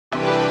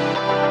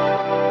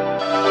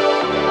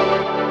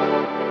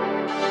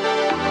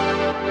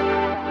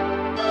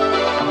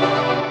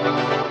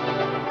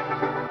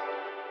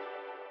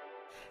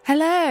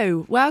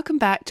Hello, welcome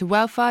back to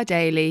Welfare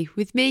Daily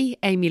with me,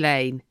 Amy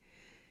Lane.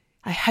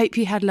 I hope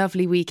you had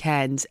lovely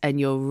weekends and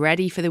you're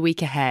ready for the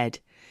week ahead,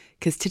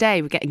 because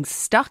today we're getting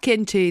stuck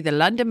into the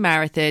London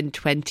Marathon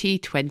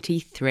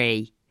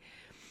 2023.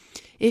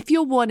 If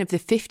you're one of the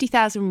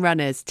 50,000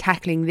 runners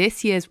tackling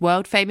this year's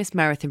world-famous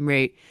marathon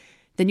route,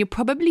 then you're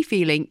probably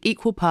feeling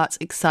equal parts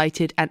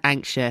excited and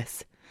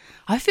anxious.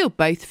 I feel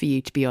both for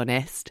you, to be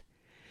honest.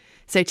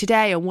 So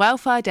today on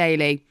Welfare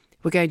Daily,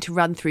 we're going to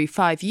run through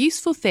 5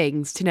 useful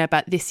things to know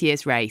about this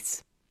year's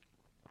race.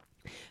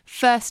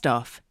 First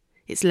off,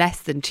 it's less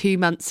than 2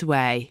 months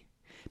away.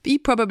 But you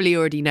probably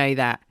already know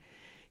that,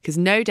 because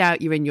no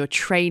doubt you're in your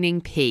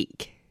training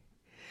peak.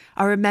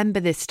 I remember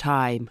this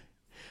time.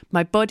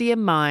 My body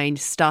and mind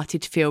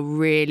started to feel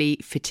really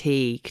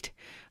fatigued,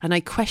 and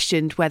I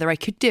questioned whether I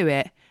could do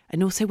it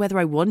and also whether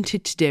I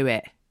wanted to do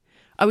it.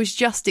 I was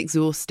just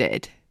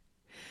exhausted.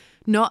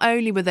 Not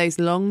only were those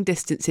long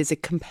distances a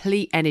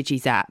complete energy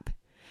zap,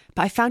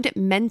 but I found it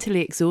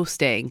mentally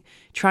exhausting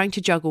trying to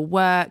juggle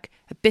work,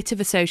 a bit of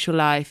a social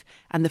life,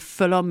 and the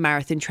full-on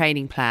marathon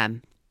training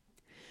plan.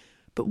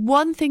 But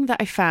one thing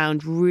that I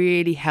found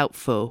really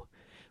helpful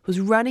was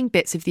running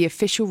bits of the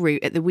official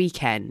route at the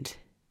weekend.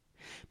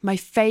 My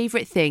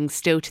favourite thing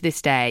still to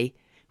this day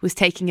was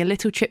taking a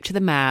little trip to the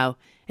Mall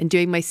and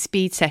doing my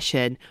speed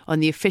session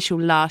on the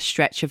official last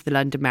stretch of the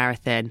London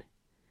Marathon.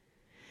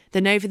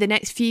 Then over the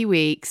next few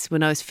weeks,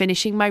 when I was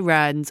finishing my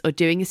runs or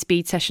doing a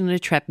speed session on a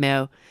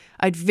treadmill,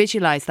 I'd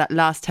visualise that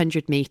last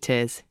 100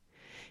 metres.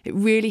 It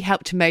really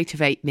helped to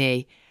motivate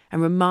me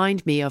and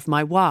remind me of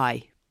my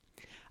why.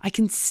 I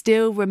can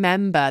still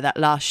remember that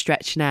last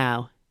stretch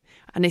now,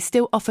 and I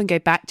still often go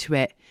back to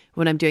it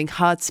when I'm doing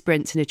hard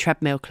sprints in a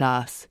treadmill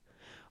class,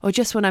 or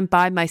just when I'm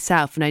by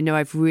myself and I know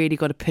I've really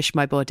got to push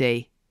my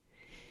body.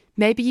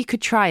 Maybe you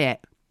could try it.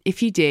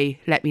 If you do,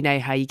 let me know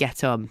how you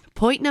get on.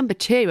 Point number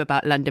 2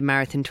 about London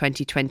Marathon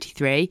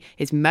 2023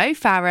 is Mo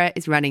Farah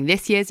is running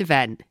this year's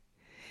event.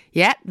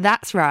 Yep,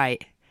 that's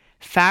right.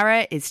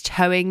 Farah is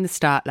towing the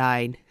start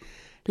line.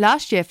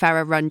 Last year,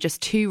 Farah ran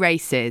just 2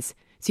 races,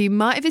 so you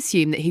might have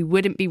assumed that he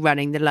wouldn't be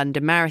running the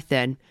London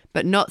Marathon,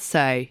 but not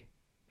so.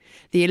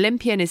 The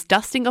Olympian is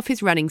dusting off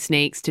his running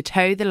sneaks to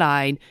toe the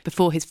line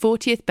before his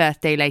 40th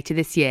birthday later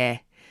this year,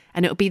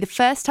 and it'll be the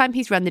first time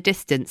he's run the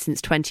distance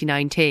since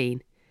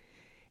 2019.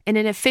 In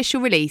an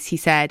official release, he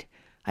said,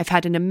 "I've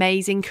had an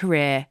amazing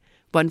career,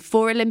 won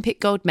 4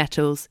 Olympic gold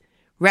medals,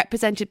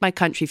 represented my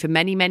country for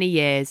many, many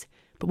years,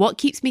 but what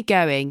keeps me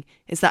going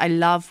is that I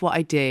love what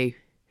I do.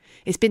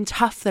 It's been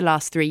tough the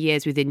last 3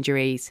 years with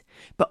injuries,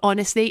 but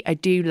honestly, I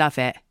do love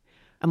it.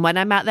 And when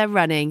I'm out there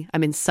running,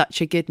 I'm in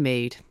such a good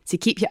mood. So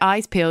keep your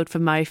eyes peeled for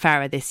Mo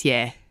Farah this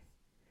year."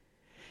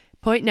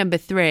 Point number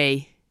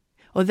 3.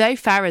 Although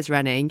Farah's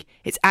running,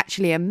 it's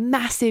actually a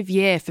massive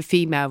year for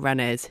female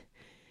runners.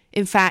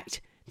 In fact,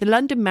 the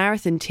London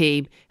Marathon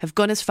team have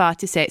gone as far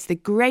to say it's the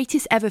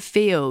greatest ever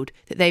field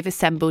that they've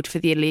assembled for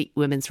the elite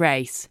women's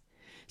race.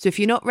 So if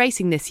you're not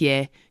racing this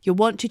year, you'll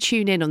want to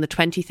tune in on the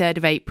 23rd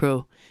of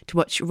April to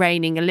watch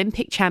reigning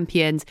Olympic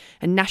champions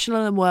and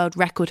national and world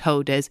record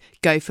holders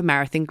go for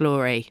marathon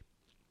glory.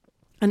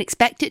 And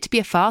expect it to be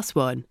a fast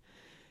one,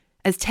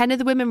 as 10 of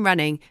the women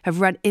running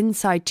have run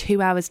inside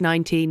 2 hours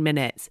 19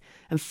 minutes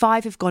and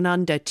 5 have gone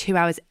under 2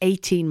 hours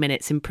 18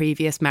 minutes in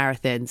previous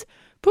marathons.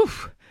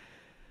 Poof!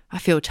 I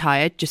feel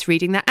tired just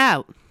reading that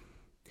out.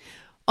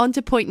 On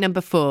to point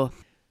number 4.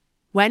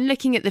 When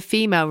looking at the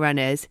female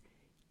runners,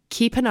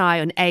 keep an eye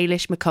on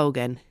Eilish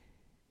McColgan.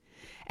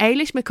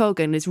 Eilish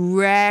McColgan is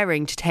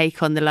raring to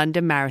take on the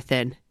London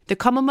Marathon. The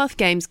Commonwealth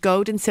Games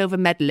gold and silver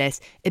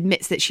medalist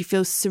admits that she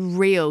feels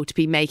surreal to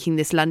be making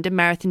this London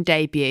Marathon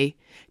debut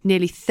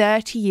nearly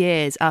 30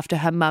 years after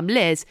her mum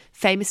Liz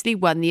famously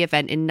won the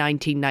event in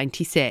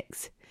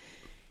 1996.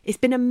 It's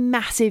been a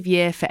massive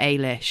year for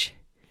Eilish.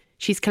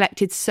 She's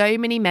collected so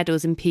many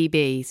medals and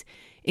PBs,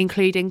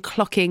 including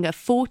clocking a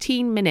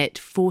 14-minute,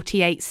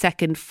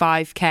 48-second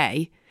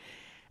 5K.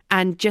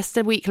 And just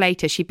a week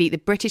later, she beat the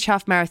British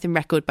half marathon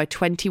record by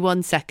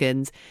 21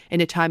 seconds in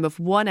a time of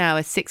 1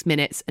 hour, 6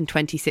 minutes and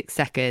 26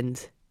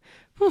 seconds.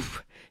 Whew,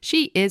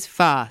 she is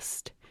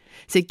fast.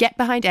 So get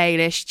behind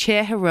Eilish,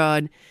 cheer her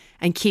on,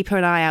 and keep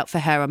an eye out for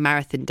her on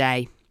Marathon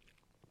Day.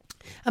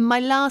 And my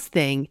last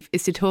thing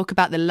is to talk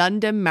about the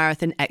London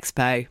Marathon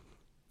Expo.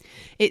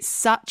 It's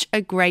such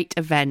a great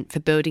event for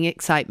building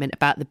excitement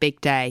about the big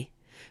day.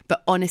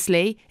 But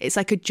honestly, it's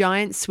like a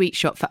giant sweet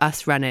shop for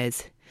us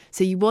runners.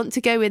 So you want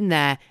to go in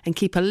there and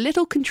keep a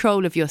little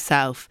control of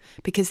yourself,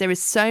 because there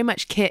is so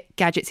much kit,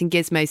 gadgets and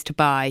gizmos to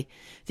buy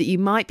that you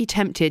might be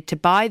tempted to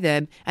buy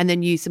them and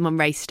then use them on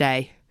race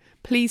day.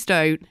 Please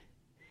don't.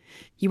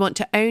 You want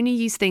to only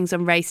use things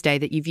on race day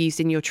that you've used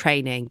in your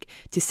training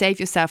to save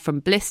yourself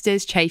from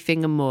blisters,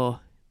 chafing and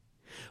more.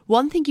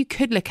 One thing you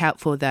could look out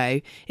for,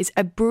 though, is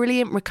a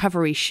brilliant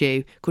recovery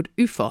shoe called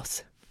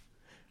OOFOS.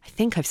 I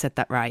think I've said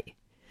that right.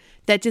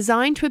 They're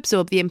designed to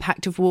absorb the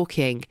impact of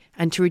walking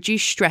and to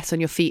reduce stress on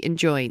your feet and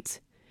joints.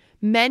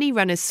 Many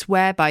runners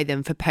swear by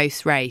them for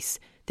post-race,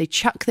 They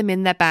chuck them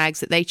in their bags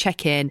that they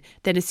check in.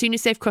 Then as soon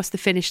as they've crossed the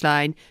finish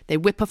line, they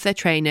whip off their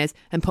trainers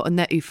and put on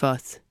their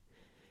OOFOS.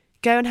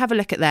 Go and have a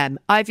look at them.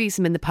 I've used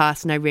them in the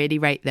past and I really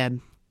rate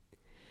them.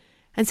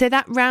 And so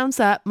that rounds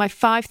up my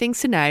 5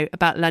 things to know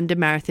about London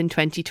Marathon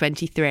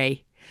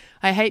 2023.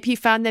 I hope you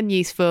found them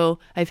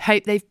useful. I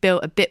hope they've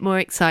built a bit more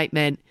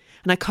excitement.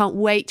 And I can't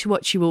wait to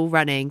watch you all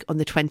running on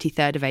the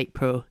 23rd of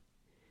April.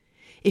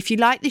 If you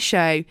like the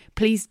show,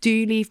 please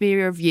do leave me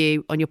a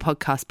review on your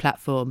podcast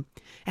platform.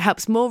 It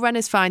helps more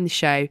runners find the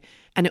show,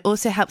 and it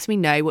also helps me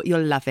know what you're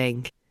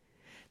loving.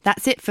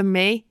 That's it from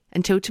me.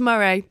 Until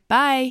tomorrow.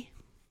 Bye.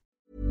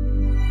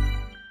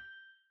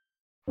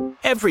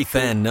 Every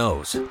fan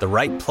knows the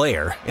right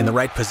player in the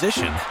right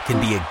position can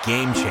be a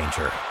game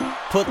changer.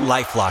 Put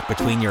LifeLock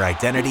between your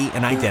identity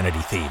and identity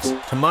thieves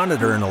to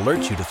monitor and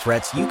alert you to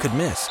threats you could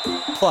miss.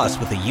 Plus,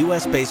 with a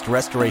U.S.-based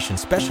restoration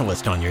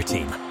specialist on your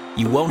team,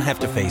 you won't have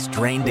to face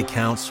drained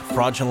accounts,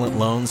 fraudulent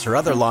loans, or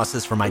other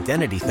losses from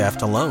identity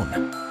theft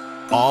alone.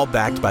 All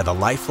backed by the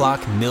LifeLock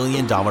 $1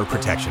 Million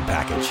Protection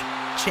Package.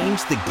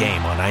 Change the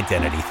game on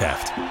identity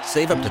theft.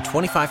 Save up to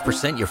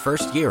 25% your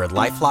first year at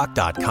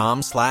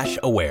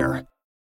LifeLock.com/aware.